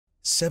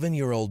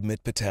7-year-old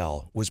Mit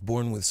Patel was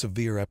born with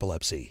severe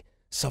epilepsy,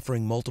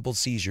 suffering multiple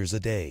seizures a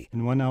day.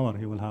 In 1 hour,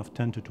 he will have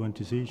 10 to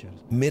 20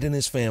 seizures. Mit and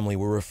his family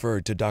were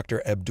referred to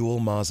Dr. Abdul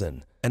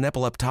Mazen, an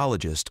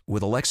epileptologist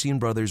with Alexian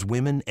Brothers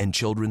Women and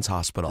Children's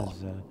Hospital.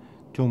 It's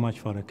too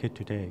much for a kid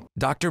to take.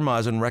 Dr.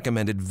 Mazen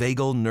recommended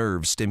vagal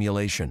nerve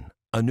stimulation,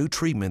 a new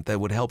treatment that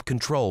would help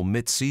control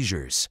Mit's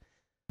seizures.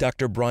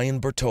 Dr.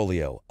 Brian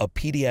Bertolio, a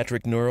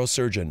pediatric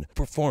neurosurgeon,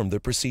 performed the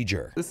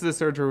procedure. This is a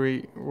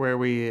surgery where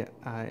we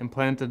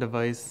implant a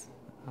device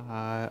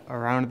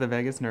around the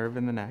vagus nerve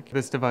in the neck.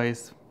 This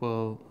device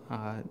will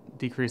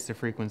decrease the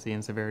frequency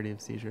and severity of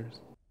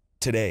seizures.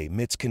 Today,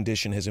 Mit's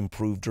condition has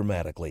improved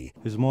dramatically.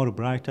 He's more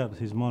brighter,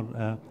 he's more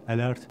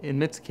alert. In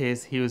Mit's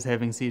case, he was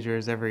having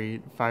seizures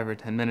every 5 or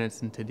 10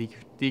 minutes, and to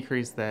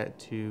decrease that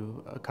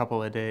to a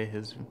couple a day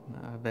has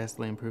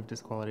vastly improved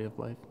his quality of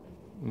life.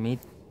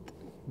 Mit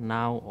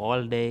now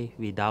all day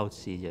without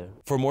seizure.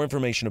 For more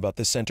information about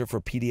the Center for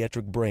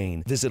Pediatric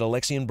Brain, visit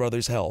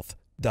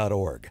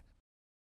AlexianBrothersHealth.org.